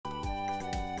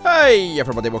Hey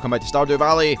everybody, welcome back to Stardew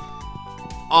Valley.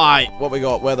 Aye, what we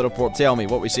got? Weather report, tell me.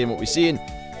 What we seeing, what we seeing?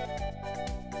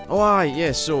 Oh aye,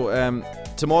 yeah, so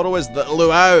tomorrow is the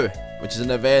luau, which is an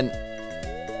event.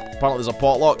 Apparently there's a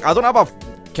potluck. I don't have a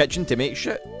kitchen to make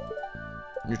shit.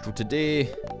 Neutral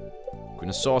today.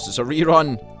 Gonna sauce, it's a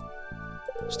rerun.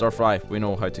 Stir fry, we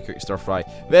know how to cook stir fry.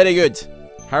 Very good.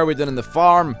 How are we doing in the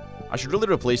farm? I should really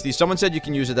replace these. Someone said you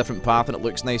can use a different path and it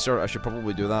looks nicer. I should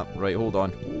probably do that. Right, hold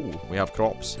on. Ooh, we have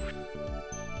crops.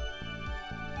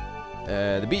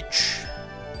 The beach.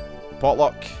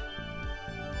 Potluck.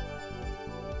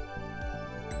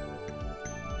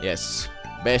 Yes.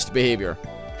 Best behavior.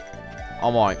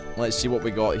 Alright, let's see what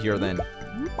we got here then.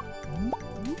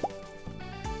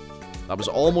 That was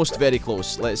almost very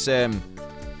close. Let's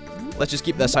just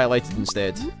keep this highlighted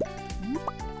instead.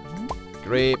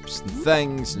 Grapes and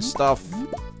things and stuff.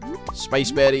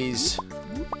 Spice berries.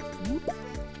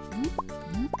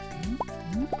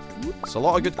 It's a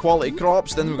lot of good quality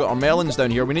crops. Then we've got our melons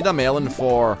down here. We need a melon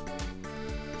for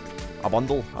a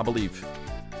bundle, I believe.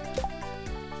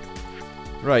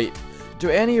 Right. Do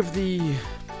any of the...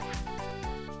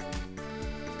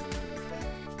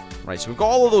 Right, so we've got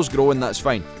all of those growing, that's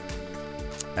fine.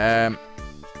 Any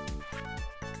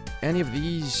of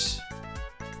these...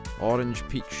 Orange,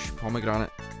 peach,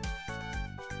 pomegranate.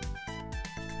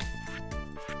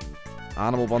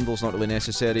 Animal bundles, not really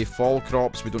necessary. Fall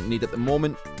crops, we don't need at the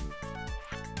moment.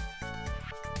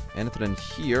 Anything in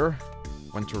here?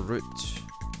 Winter root.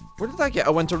 Where did I get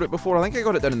a winter root before? I think I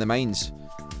got it down in the mines.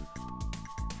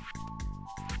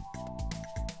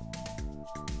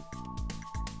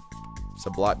 It's a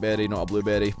blackberry, not a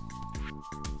blueberry.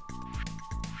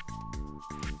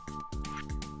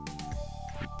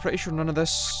 I'm pretty sure none of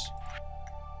this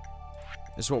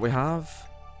is what we have.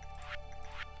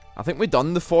 I think we've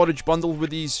done the forage bundle with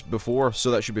these before, so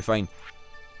that should be fine.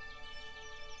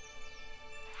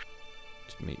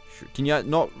 Just make sure. Can you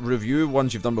not review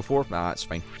ones you've done before? Nah, that's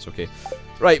fine. It's okay.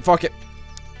 Right, fuck it.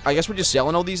 I guess we're just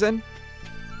selling all these then.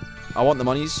 I want the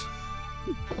monies.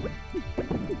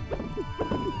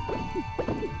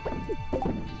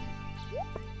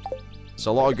 It's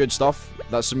a lot of good stuff.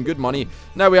 That's some good money.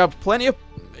 Now, we have plenty of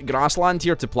grassland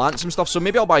here to plant some stuff, so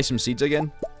maybe I'll buy some seeds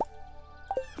again.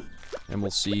 And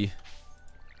we'll see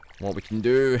what we can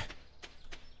do.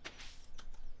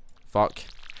 Fuck.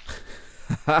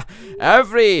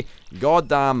 Every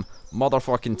goddamn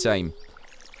motherfucking time.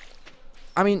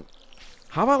 I mean,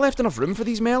 have I left enough room for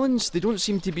these melons? They don't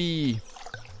seem to be,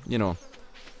 you know.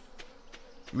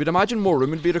 You would imagine more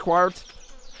room would be required.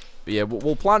 But yeah,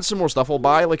 we'll plant some more stuff. I'll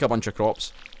buy like a bunch of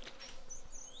crops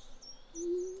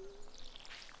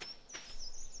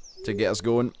to get us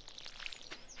going.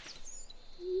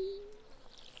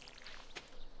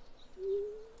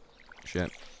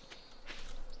 Shit.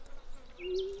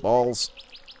 Balls.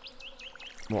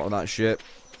 What are that shit?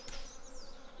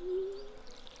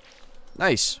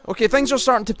 Nice. Okay, things are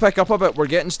starting to pick up a bit. We're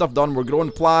getting stuff done. We're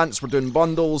growing plants. We're doing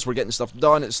bundles. We're getting stuff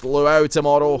done. It's luau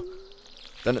tomorrow.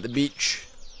 Down at the beach.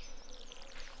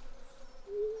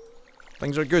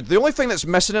 Things are good. The only thing that's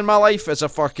missing in my life is a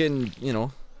fucking, you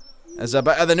know, is a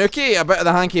bit of the nookie, a bit of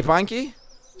the hanky-panky.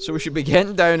 So we should be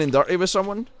getting down and dirty with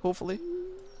someone, hopefully.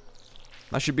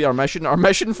 That should be our mission. Our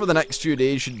mission for the next few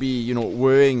days should be, you know,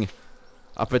 wooing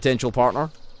a potential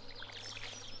partner.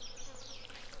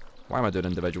 Why am I doing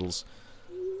individuals?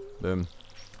 Boom.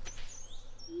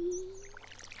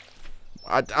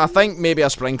 I think maybe a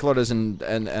sprinkler is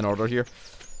in order here.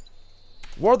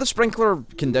 What are the sprinkler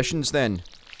conditions then?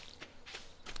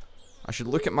 I should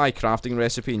look at my crafting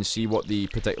recipe and see what the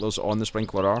particulars on the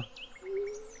sprinkler are.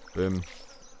 Boom.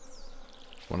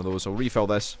 One of those. I'll refill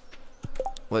this.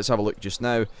 Let's have a look just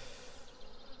now.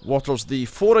 Waters the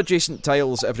 4 adjacent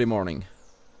tiles every morning.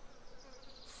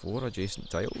 4 adjacent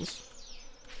tiles?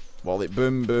 Well, like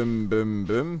boom, boom, boom,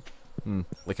 boom.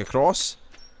 Like a cross?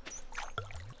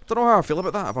 Don't know how I feel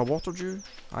about that. Have I watered you?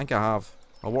 I think I have.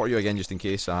 I'll water you again just in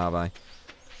case I have, I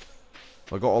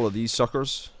got all of these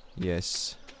suckers.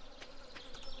 Yes.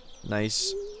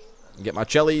 Nice. Get my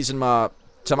chilies and my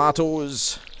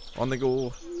tomatoes on the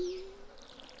go.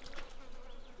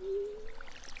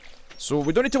 So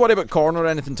we don't need to worry about corn or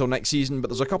anything until next season, but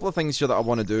there's a couple of things here that I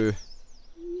want to do.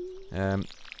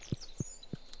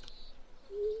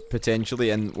 Potentially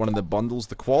in one of the bundles.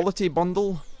 The quality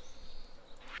bundle.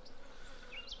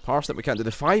 Parsnip we can't do.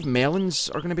 The 5 melons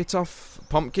are going to be tough.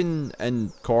 Pumpkin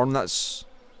and corn, it's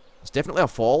definitely a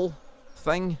fall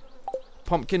thing.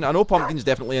 Pumpkin, I know pumpkin's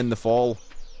definitely in the fall.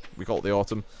 We call it the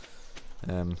autumn.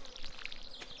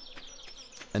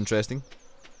 Interesting.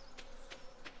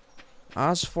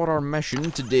 As for our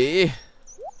mission today,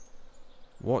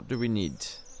 what do we need?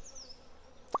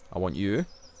 I want you.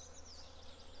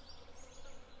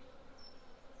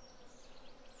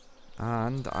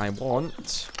 And I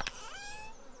want...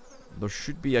 There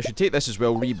should be... I should take this as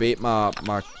well, rebait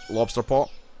my lobster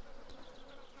pot.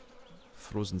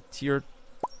 Frozen tier.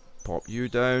 Pop you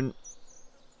down.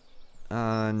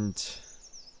 And...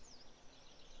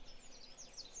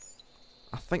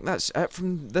 I think that's it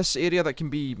from this area that can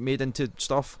be made into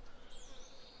stuff.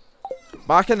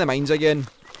 Back in the mines again.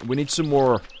 We need some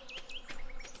more...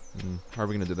 how are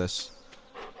we going to do this?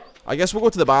 I guess we'll go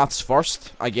to the baths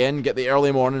first. Again, get the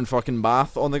early morning fucking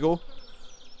bath on the go.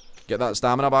 Get that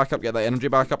stamina back up, get that energy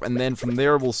back up, and then from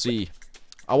there we'll see.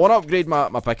 I want to upgrade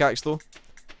my pickaxe though.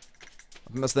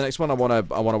 I think that's the next one I want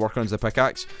to work on is the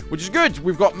pickaxe, which is good.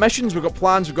 We've got missions, we've got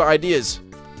plans, we've got ideas.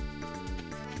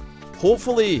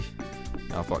 Hopefully,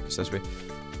 oh fuck, it's this way.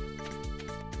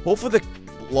 Hopefully the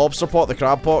lobster pot, the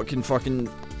crab pot, can fucking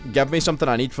give me something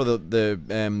I need for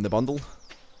the bundle.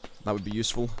 That would be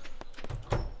useful.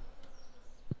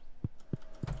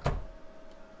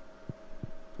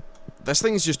 This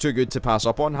thing's just too good to pass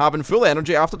up on. Having full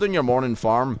energy after doing your morning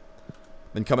farm,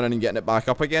 then coming in and getting it back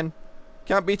up again.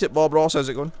 Can't beat it, Bob Ross. How's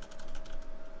it going?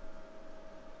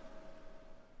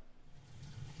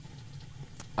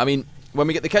 I mean, when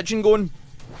we get the kitchen going,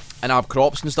 and I have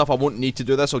crops and stuff, I won't need to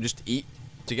do this. I'll just eat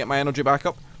to get my energy back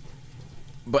up.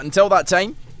 But until that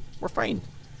time, we're fine.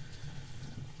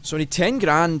 So I need 10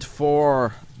 grand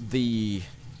for the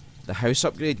house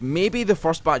upgrade. Maybe the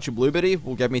first batch of blueberry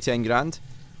will give me 10 grand.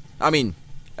 I mean,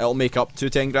 it'll make up to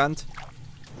 10 grand.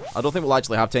 I don't think we'll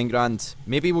actually have 10 grand.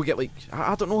 Maybe we'll get like...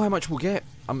 I don't know how much we'll get.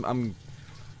 I'm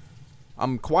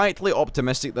quietly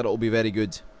optimistic that it'll be very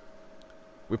good.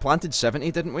 We planted 70,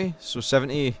 didn't we? So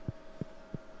 70...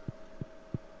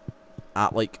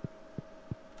 at like...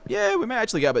 yeah, we might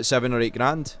actually get about 7 or 8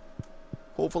 grand.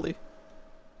 Hopefully.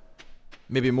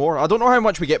 Maybe more. I don't know how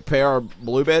much we get per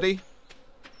blueberry.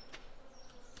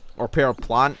 Or per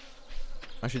plant,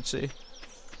 I should say.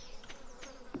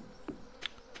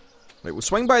 Right, we'll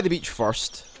swing by the beach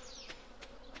first,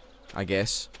 I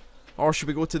guess. Or should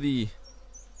we go to the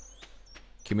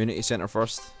community centre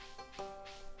first?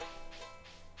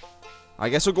 I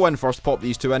guess we'll go in first, pop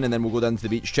these two in, and then we'll go down to the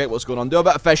beach, check what's going on, do a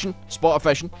bit of fishing, spot of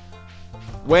fishing.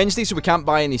 Wednesday, so we can't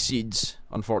buy any seeds,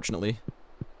 unfortunately.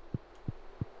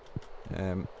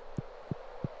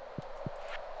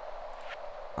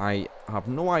 I have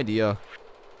no idea.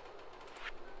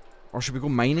 Or should we go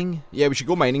mining? Yeah, we should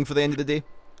go mining for the end of the day.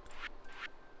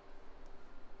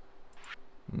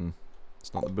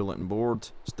 It's not the bulletin board.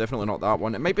 It's definitely not that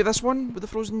one. It might be this one with the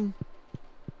frozen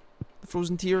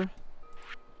tier,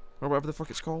 or whatever the fuck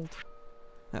it's called.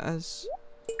 It is.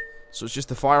 So it's just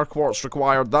the fire quartz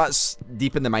required. That's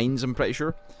deep in the mines, I'm pretty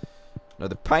sure. Now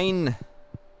the pine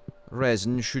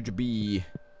resin should be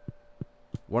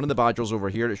one of the badgers over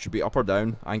here. It should be up or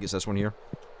down. I think it's this one here.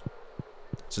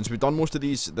 Since we've done most of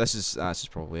these, this is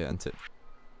probably it, isn't it?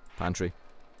 Pantry.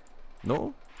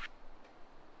 No.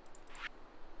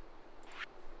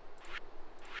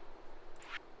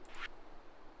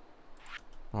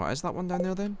 Oh, is that one down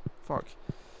there then? Fuck.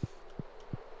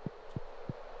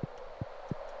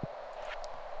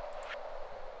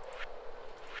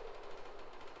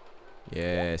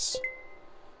 Yes.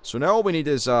 So now all we need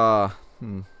is a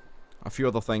few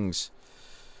other things.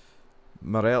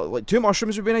 Morel, like 2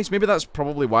 mushrooms would be nice. Maybe that's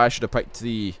probably why I should have picked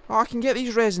the... oh, I can get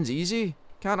these resins easy,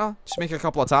 can't I? Just make a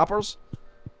couple of tappers.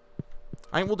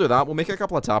 I think we'll do that. We'll make a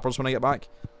couple of tappers when I get back.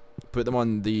 Put them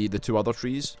on the 2 other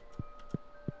trees.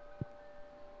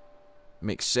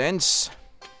 Makes sense.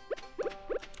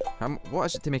 What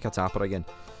is it to make a tapper again?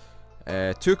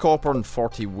 2 copper and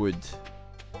 40 wood.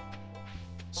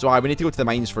 So we need to go to the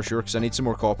mines for sure, because I need some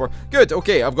more copper. Good,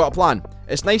 okay, I've got a plan.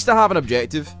 It's nice to have an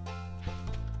objective.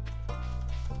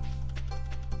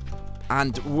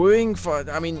 And wooing for...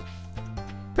 I mean...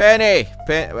 Penny!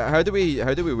 How do we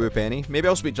woo Penny? Maybe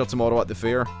I'll speak to her tomorrow at the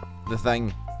fair. The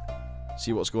thing.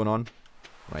 See what's going on.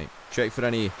 Right, check for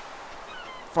any...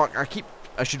 Fuck,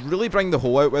 I should really bring the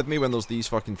hoe out with me when there's these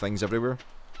fucking things everywhere.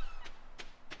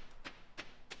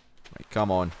 Right,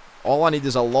 come on. All I need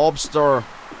is a lobster...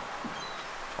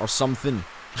 or something.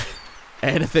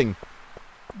 Anything.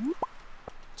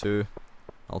 2.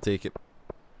 I'll take it.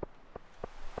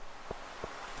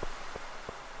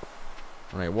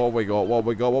 Right, what we got? What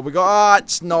we got? What we got? Ah,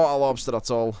 it's not a lobster at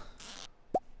all.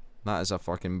 That is a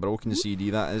fucking broken CD,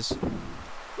 that is.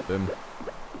 Boom.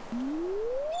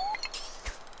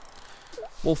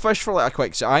 We'll fish for like a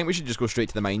quick... I think we should just go straight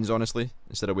to the mines, honestly,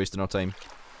 instead of wasting our time.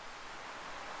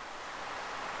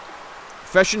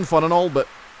 Fishing, fun and all, but...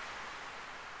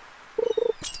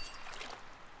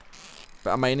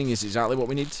 bit of mining is exactly what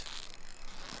we need.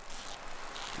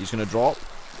 He's gonna drop.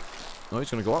 No, he's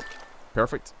gonna go up.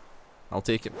 Perfect. I'll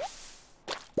take it.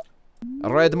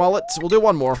 A red mullet. We'll do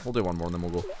one more. We'll do one more and then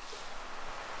we'll go.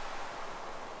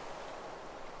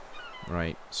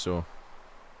 Right, so.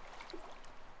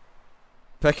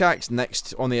 Pickaxe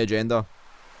next on the agenda.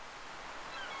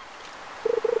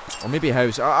 Or maybe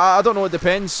house. I don't know, it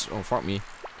depends. Oh, fuck me.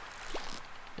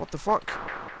 What the fuck?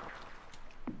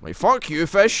 Wait, fuck you,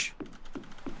 fish.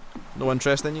 No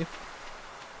interest in you.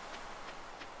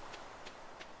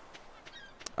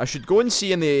 I should go and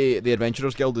see in the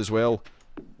Adventurers Guild as well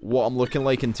what I'm looking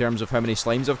like in terms of how many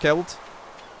slimes I've killed.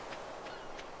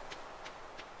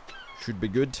 Should be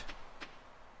good.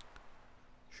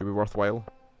 Should be worthwhile.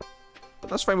 But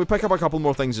that's fine, we pick up a couple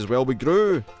more things as well. We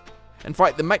grew. In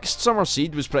fact, the mixed summer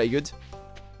seed was pretty good.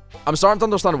 I'm starting to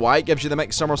understand why it gives you the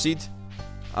mixed summer seed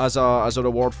as a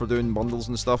reward for doing bundles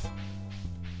and stuff.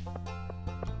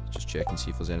 Just check and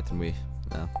see if there's anything we...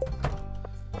 Nah.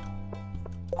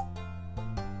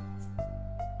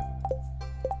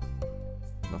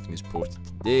 Nothing is posted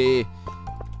today. I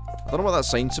don't know what that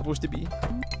sign's supposed to be.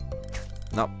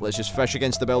 Nope, let's just fish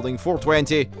against the building.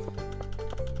 420.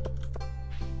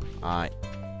 Aye.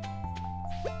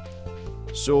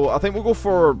 So, I think we'll go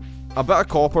for a bit of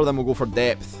copper, then we'll go for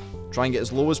depth. Try and get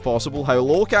as low as possible. How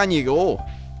low can you go?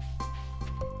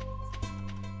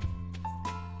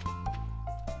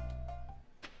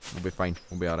 We'll be fine.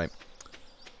 We'll be alright.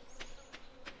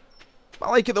 I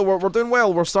like it though. We're doing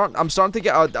well. I'm starting to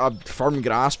get a firm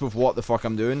grasp of what the fuck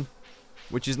I'm doing,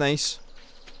 which is nice.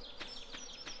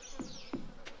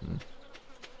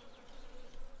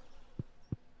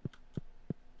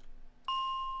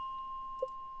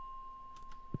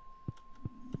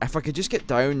 If I could just get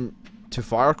down to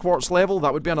fire quartz level,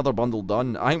 that would be another bundle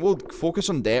done. I think we'll focus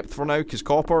on depth for now, because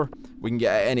copper we can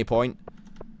get at any point.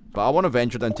 But I want to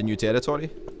venture down to new territory.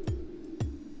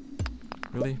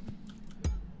 Really?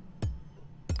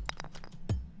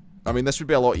 I mean, this would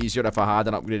be a lot easier if I had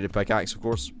an upgraded pickaxe, of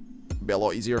course. It'd be a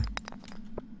lot easier.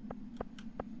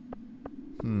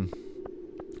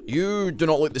 You do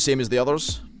not look the same as the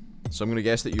others, so I'm going to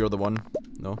guess that you're the one.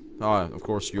 No? Ah, of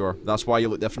course you are. That's why you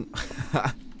look different.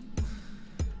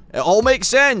 It all makes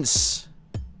sense!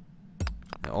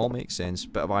 It all makes sense.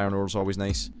 Bit of iron ore is always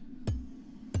nice.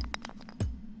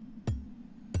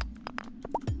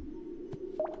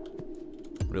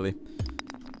 Really?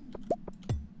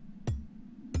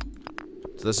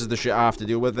 So this is the shit I have to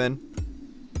deal with then?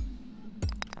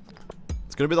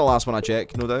 It's gonna be the last one I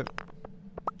check, no doubt.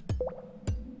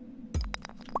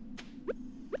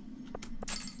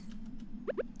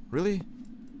 Really?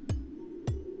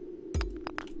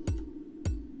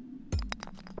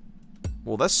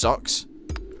 Well, this sucks.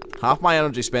 Half my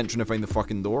energy spent trying to find the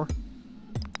fucking door.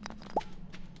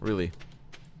 Really?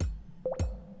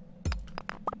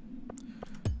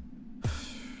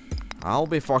 I'll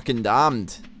be fucking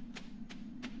damned.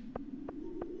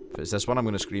 If it's this one, I'm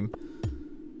gonna scream.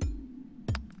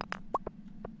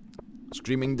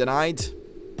 Screaming denied.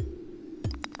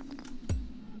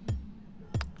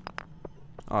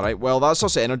 Alright, well, that's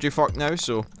us energy fuck now,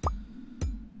 so...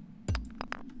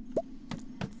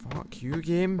 Fuck you,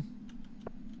 game.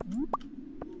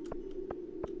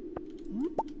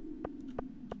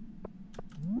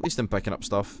 At least I'm picking up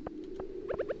stuff.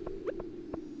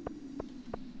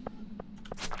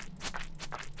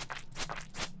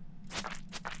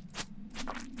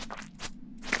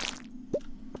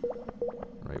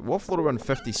 Right, what floor are we on?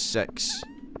 56.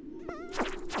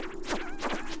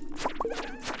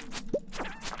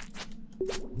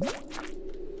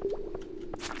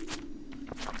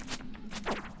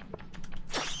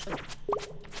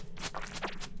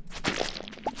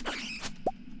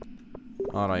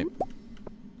 Alright.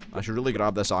 I should really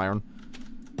grab this iron.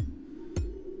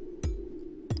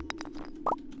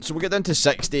 So we'll get down to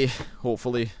 60,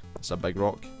 hopefully. It's a big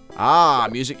rock. Ah,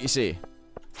 music you say.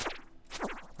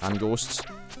 And ghosts.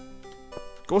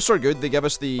 Ghosts are good, they give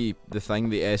us the thing,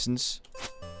 the essence.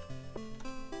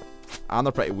 And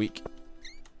they're pretty weak.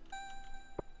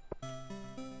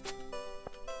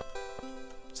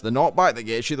 It's the knockback that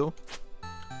gets you though.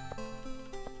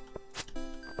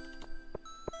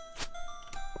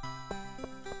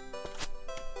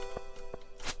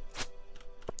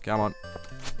 Come on.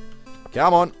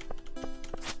 Come on.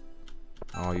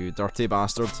 Oh, you dirty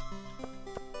bastard.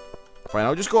 Fine,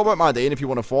 I'll just go about my day, and if you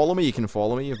want to follow me, you can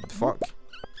follow me, you fuck.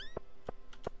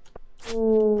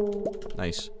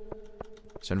 Nice.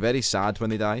 Sound very sad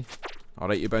when they die.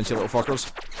 Alright, you bouncy little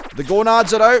fuckers. The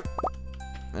gonads are out!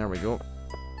 There we go.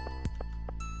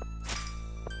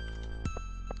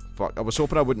 Fuck, I was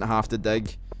hoping I wouldn't have to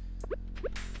dig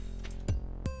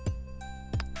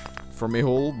for me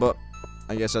hole, but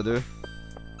I guess I do.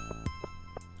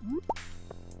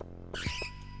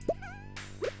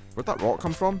 Where'd that rock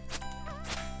come from?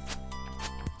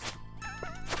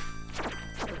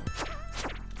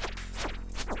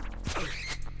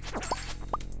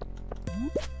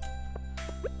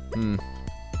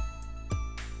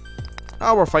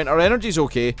 Ah, we're fine. Our energy's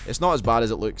okay. It's not as bad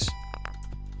as it looks.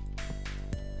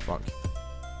 Fuck.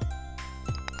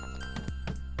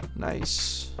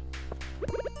 Nice.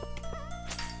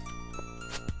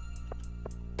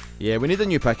 Yeah, we need a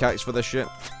new pickaxe for this shit.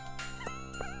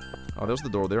 Oh, there's the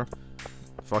door there.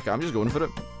 Fuck it, I'm just going for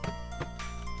it.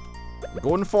 I'm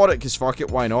going for it, because fuck it,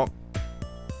 why not?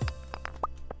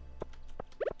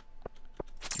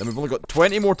 Then we've only got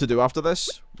 20 more to do after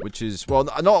this, which is, well,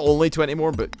 not only 20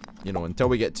 more, but, you know, until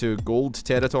we get to gold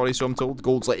territory, so I'm told.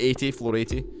 Gold's like 80, floor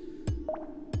 80.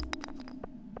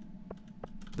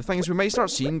 The thing is, we might start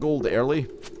seeing gold early.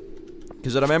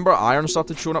 Because I remember iron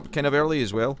started showing up kind of early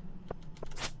as well.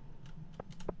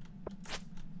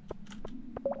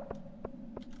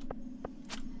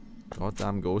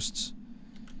 Goddamn ghosts.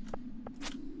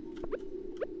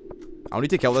 I'll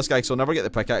need to kill this guy, so I'll never get the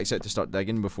pickaxe out to start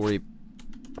digging before he...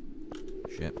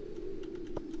 Shit.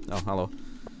 Oh, hello.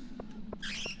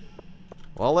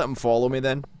 Well, I'll let him follow me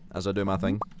then, as I do my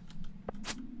thing.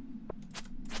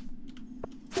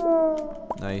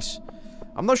 Nice.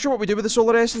 I'm not sure what we do with the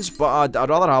solar essence, but I'd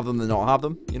rather have them than not have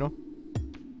them, you know?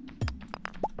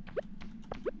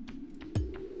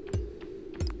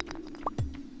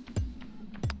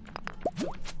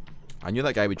 I knew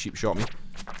that guy would cheap shot me.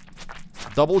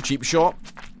 Double cheap shot.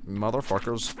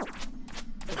 Motherfuckers.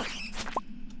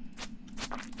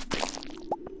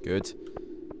 Good.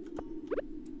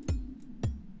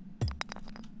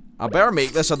 I better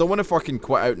make this. I don't want to fucking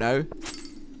quit out now.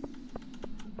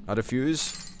 I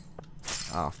refuse.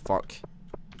 Ah, fuck.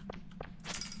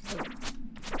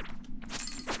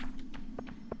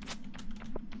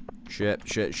 Shit,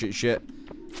 shit, shit, shit.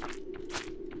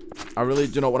 I really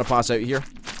do not want to pass out here.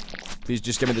 Please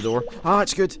just give me the door. Ah,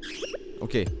 it's good.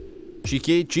 Okay.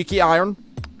 Cheeky, cheeky iron.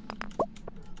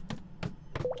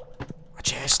 A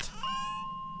chest.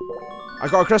 I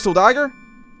got a crystal dagger.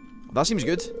 That seems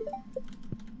good.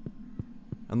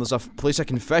 And there's a place I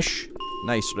can fish.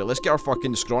 Nice. Right, let's get our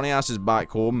fucking scrawny asses back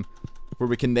home. Where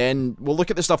we can then... We'll look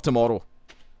at the stuff tomorrow.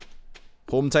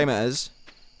 Home time it is.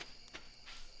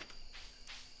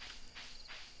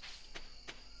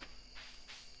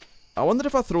 I wonder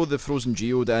if I throw the frozen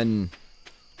geode in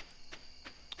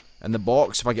the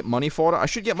box, if I get money for it. I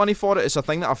should get money for it. It's a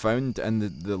thing that I found in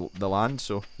the land,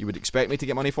 so you would expect me to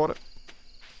get money for it.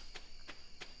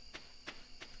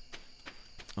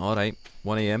 Alright,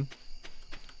 1 AM.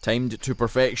 Timed to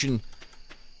perfection.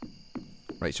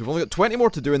 Right, so we've only got 20 more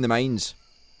to do in the mines.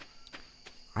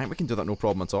 I think we can do that no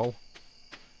problem at all.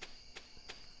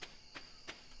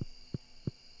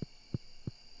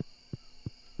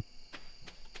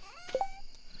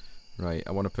 Right,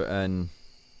 I want to put in...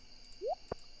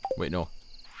 Wait, no.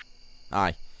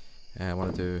 Aye. I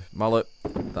want to do mullet,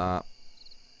 that.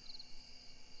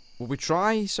 Will we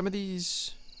try some of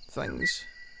these things?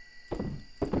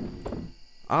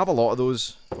 I have a lot of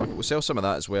those. Okay, we'll sell some of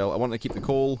that as well. I want to keep the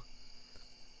coal.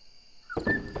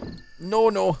 No,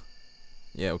 no.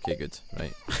 Yeah, okay, good.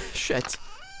 Right. Shit.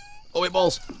 Oh, wait,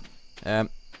 balls. I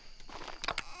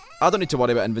don't need to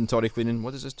worry about inventory cleaning.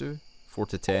 What does this do? 4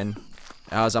 to 10.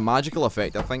 It has a magical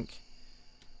effect, I think.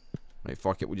 Right,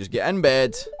 fuck it. We'll just get in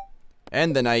bed.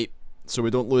 End the night. So we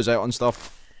don't lose out on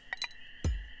stuff.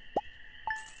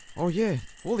 Oh, yeah.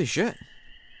 Holy shit.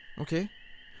 Okay.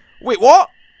 Wait, what?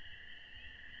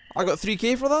 I got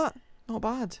 3k for that? Not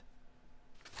bad.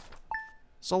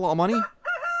 It's a lot of money.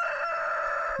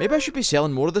 Maybe I should be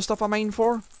selling more of the stuff I mine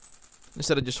for.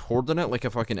 Instead of just hoarding it like a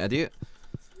fucking idiot.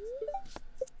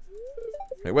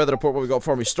 Right, weather report, what we got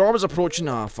for me? Storm is approaching.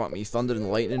 Ah, fuck me. Thunder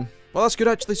and lightning. Well, that's good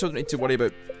actually, so I don't need to worry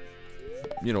about,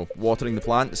 you know, watering the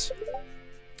plants.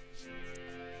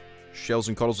 Shells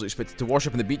and corals are expected to wash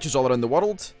up on the beaches all around the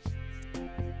world.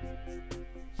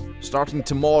 Starting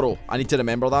tomorrow. I need to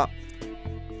remember that.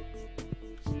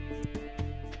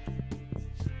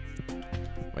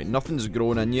 Right, nothing's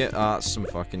grown in yet. Ah, that's some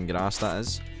fucking grass, that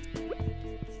is.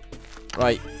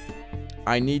 Right.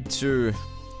 I need to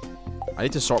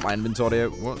sort my inventory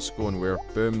out. What's going where?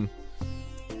 Boom.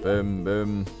 Boom,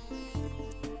 boom.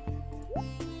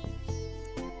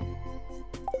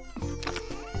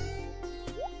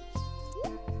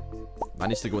 That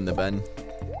needs to go in the bin.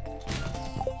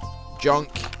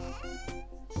 Junk.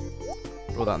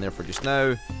 Throw that in there for just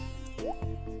now.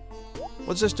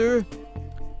 What does this do?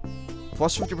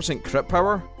 Plus 50% crit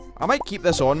power. I might keep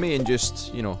this on me and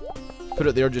just, you know, Put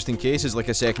it there just in case as like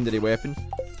a secondary weapon.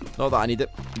 Not that I need it,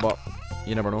 but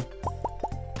you never know.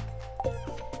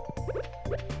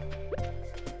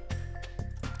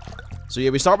 So yeah,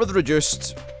 we start with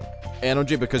reduced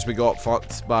energy because we got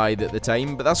fucked by the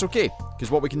time, but that's okay.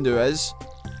 Because what we can do is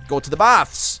go to the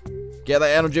baths. Get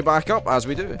that energy back up as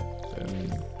we do.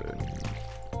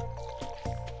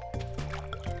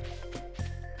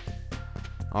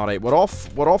 Alright, we're off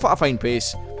at a fine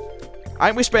pace. I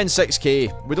think we spend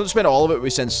 6k. We don't spend all of it, we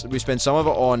spend some of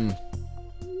it on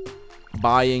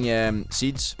buying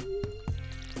seeds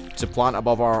to plant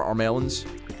above our melons.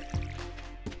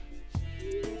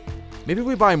 Maybe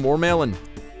we buy more melon.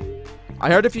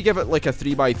 I heard if you give it like a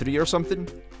 3x3 or something,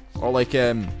 or like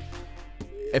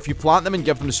if you plant them and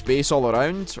give them space all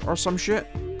around or some shit.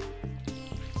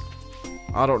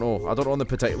 I don't know on the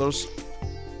particulars.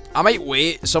 I might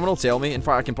wait, someone will tell me. In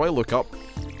fact, I can probably look up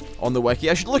on the wiki.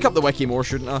 I should look up the wiki more,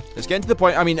 shouldn't I? It's getting to the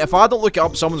point, I mean, if I don't look it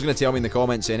up, someone's going to tell me in the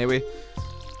comments anyway.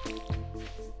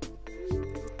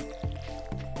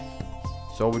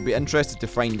 So I would be interested to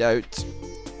find out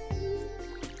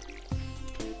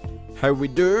how we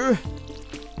do.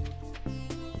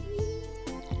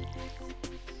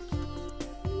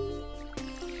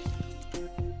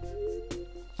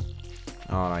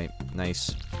 Alright,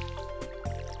 nice.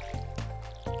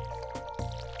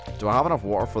 Do I have enough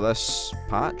water for this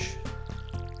patch?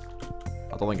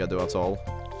 I don't think I do at all.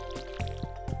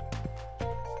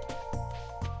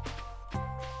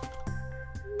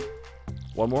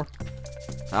 One more?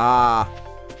 Ah!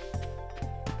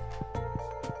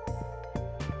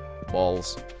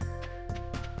 Balls.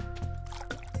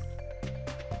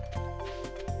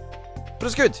 But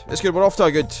it's good. It's good. We're off to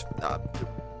a good...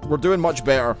 we're doing much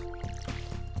better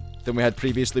than we had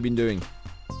previously been doing.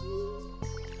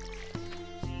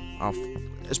 Oh,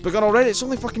 it's begun already. It's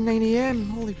only fucking 9 AM.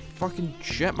 Holy fucking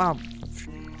shit, man.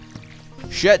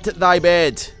 Shit thy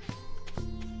bed.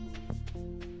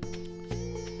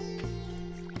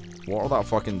 Water that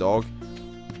fucking dog.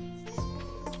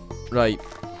 Right.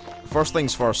 First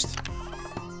things first.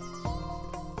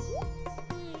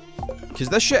 Because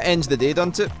this shit ends the day,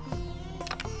 doesn't it?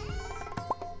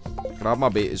 Grab my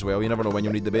bait as well. You never know when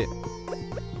you'll need the bait.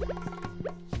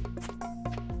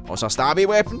 Oh, it's a stabby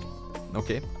weapon?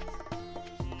 Okay.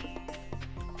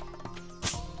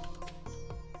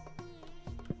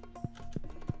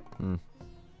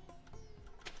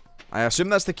 I assume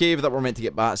that's the cave that we're meant to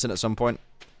get bats in at some point.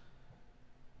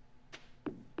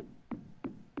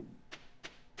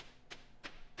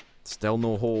 Still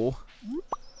no hole.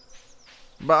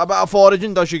 But a bit of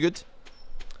foraging does you good.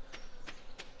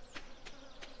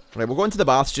 Right, we'll go into the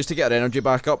baths just to get our energy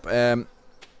back up.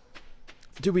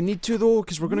 Do we need to though?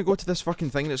 Because we're going to go to this fucking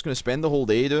thing that's going to spend the whole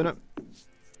day doing it.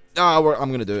 I'm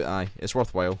going to do it, aye. It's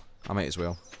worthwhile. I might as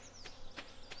well.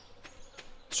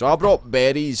 So I brought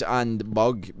berries and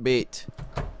bug bait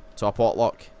to a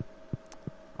potluck.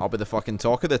 I'll be the fucking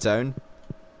talk of the town.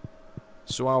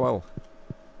 So I will.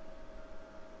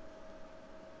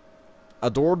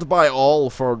 Adored by all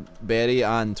for berry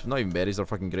and... not even berries, they're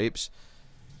fucking grapes.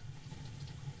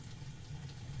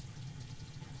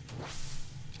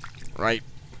 Right.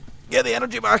 Get the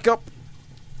energy back up.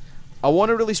 I want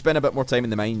to really spend a bit more time in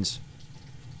the mines.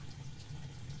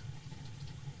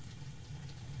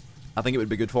 I think it would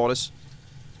be good for us.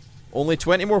 Only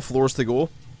 20 more floors to go.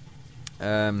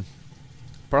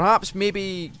 Perhaps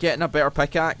maybe getting a better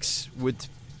pickaxe would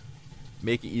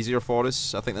make it easier for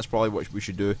us. I think that's probably what we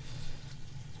should do.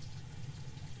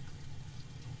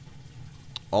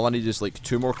 All I need is like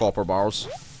 2 more copper bars,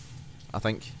 I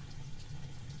think.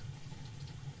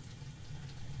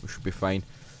 We should be fine.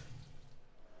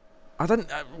 I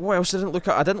didn't... what else did I look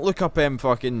up? I didn't look up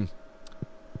fucking...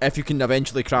 if you can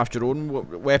eventually craft your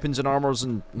own weapons and armors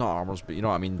and... not armors, but you know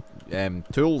what I mean.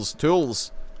 Tools.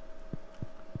 Tools.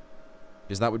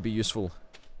 Because that would be useful.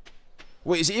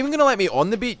 Wait, is it even going to let me on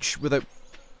the beach without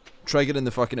triggering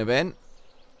the fucking event?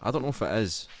 I don't know if it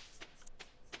is.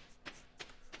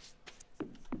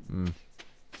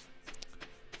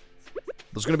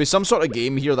 There's going to be some sort of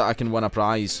game here that I can win a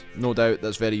prize. No doubt,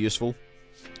 that's very useful.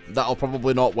 That I'll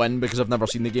probably not win because I've never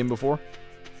seen the game before.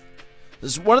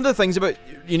 One of the things about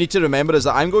you need to remember is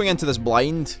that I'm going into this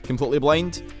blind, completely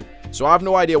blind. So I have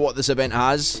no idea what this event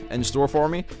has in store for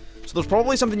me. So there's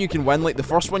probably something you can win, like the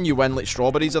first one you win like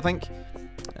strawberries, I think.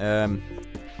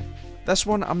 This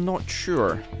one, I'm not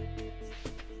sure.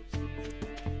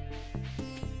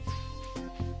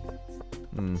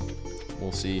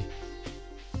 We'll see.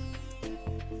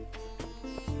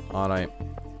 Alright.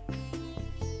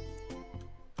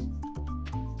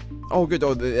 Oh good,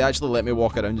 oh they actually let me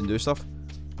walk around and do stuff.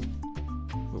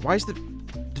 Why is the...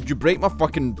 did you break my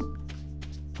fucking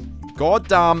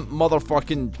Goddamn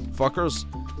motherfucking fuckers.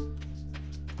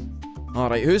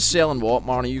 Alright, who's selling what?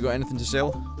 Marnie, you got anything to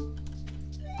sell?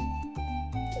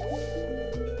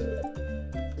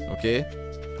 Okay.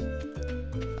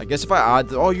 I guess if I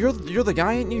add... Oh, you're the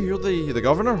guy, ain't you? You're the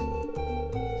governor?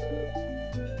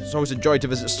 It's always a joy to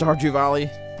visit Stardew Valley.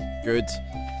 Good.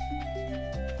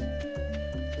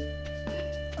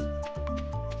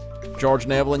 George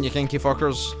Neville and you kinky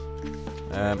fuckers.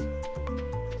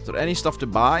 Is there any stuff to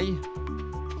buy?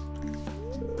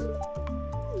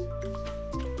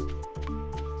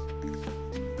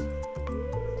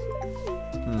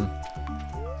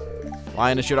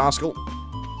 Lioness, you rascal.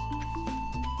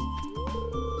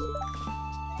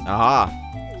 Aha.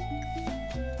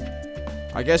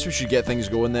 I guess we should get things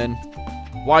going then.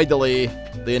 Why delay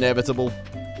the inevitable?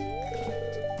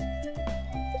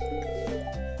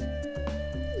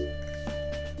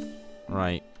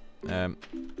 Right.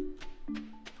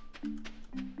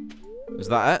 Is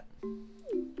that it?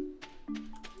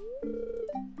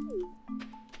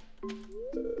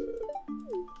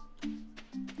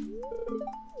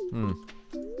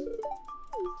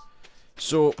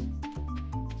 So,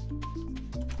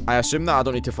 I assume that I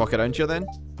don't need to fuck around here then?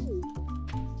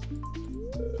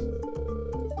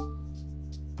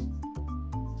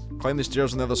 Climb the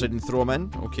stairs on the other side and throw them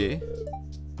in? Okay.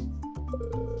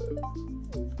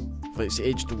 Let's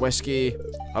aged whiskey.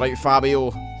 Alright,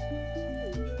 Fabio.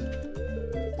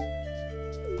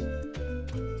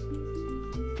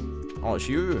 Oh, it's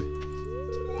you.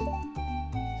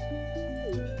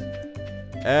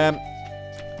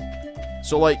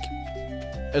 So, like,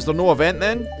 is there no event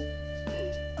then?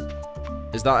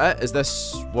 Is that it? Is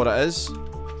this what it is?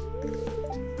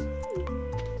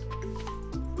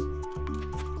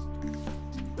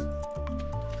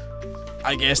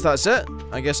 I guess that's it.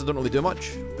 I guess I don't really do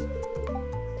much.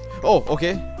 Oh,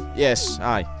 okay. Yes,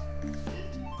 aye.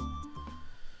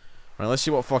 Right, let's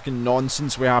see what fucking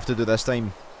nonsense we have to do this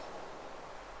time.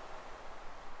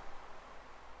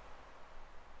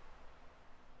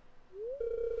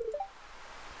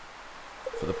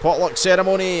 For the potluck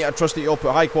ceremony, I trust that you all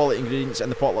put high quality ingredients in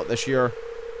the potluck this year.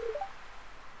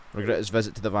 Regret his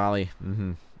visit to the valley.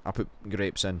 I put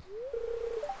grapes in.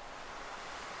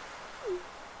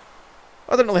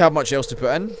 I didn't really have much else to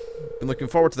put in. Been looking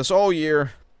forward to this all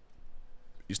year.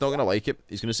 He's not gonna like it.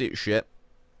 He's gonna say it's shit.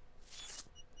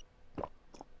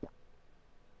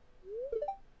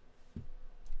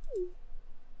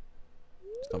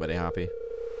 He's not very happy.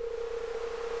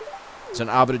 It's an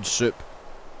average soup.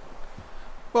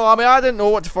 Well, I mean, I didn't know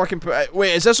what to fucking put.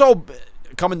 Wait, is this all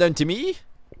coming down to me?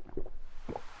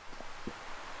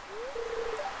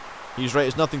 He's right,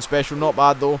 it's nothing special. Not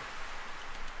bad, though.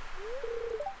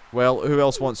 Well, who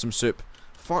else wants some soup?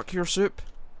 Fuck your soup.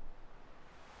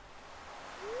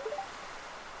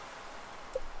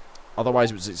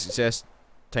 Otherwise, it was a success.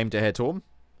 Time to head home.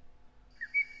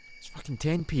 It's fucking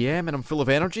 10 PM and I'm full of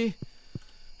energy.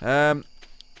 I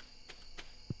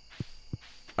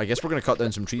guess we're gonna cut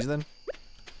down some trees then.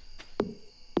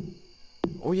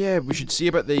 Oh yeah, we should see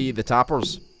about the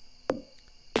tappers.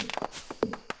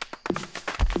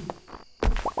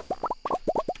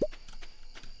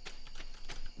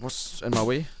 What's in my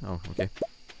way? Oh, okay.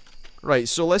 Right,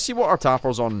 so let's see what our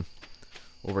tapper's on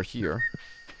over here.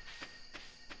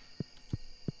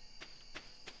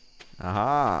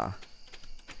 Aha.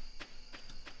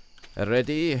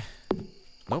 Ready?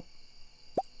 Nope.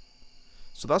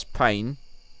 So that's pine.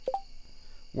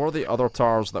 What are the other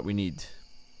tars that we need?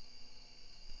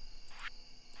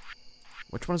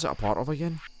 Which one is it a part of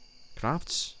again?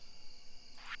 Crafts?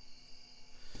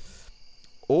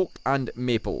 Oak and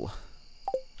maple.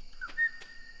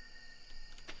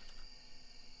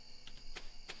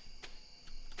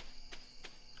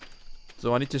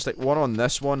 So I need to stick one on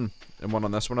this one and one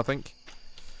on this one, I think.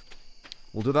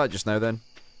 We'll do that just now then.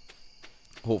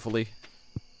 Hopefully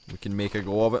we can make a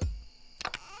go of it.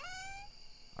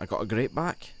 I got a grape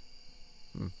back.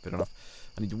 Fair enough.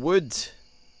 I need wood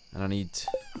and I need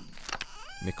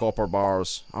my copper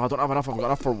bars. Oh, I don't have enough. I've got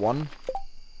enough for one.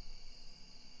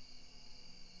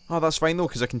 Oh, that's fine though,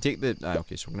 because I can take the...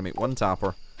 okay, so we're going to make one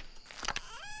tapper.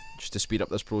 Just to speed up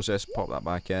this process. Pop that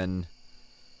back in.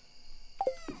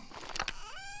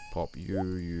 Pop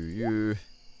you.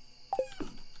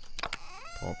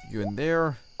 Pop you in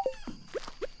there.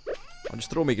 I'll just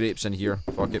throw my grapes in here.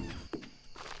 Fuck it.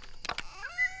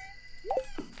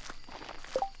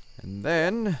 And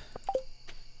then...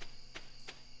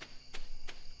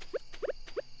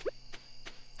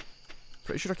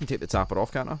 pretty sure I can take the tapper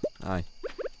off, can't I? Aye.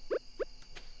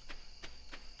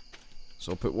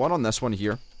 So I'll put one on this one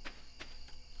here.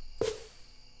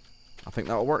 I think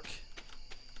that'll work.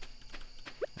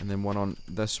 And then one on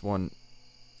this one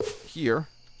here.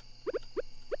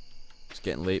 It's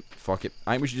getting late. Fuck it.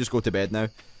 I think we should just go to bed now.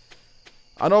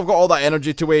 I know I've got all that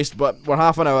energy to waste, but we're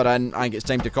half an hour in. I think it's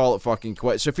time to call it fucking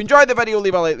quits. So if you enjoyed the video,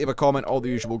 leave a like, leave a comment, all the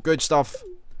usual good stuff.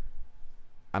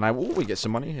 And we get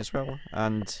some money as well.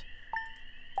 And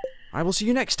I will see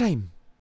you next time.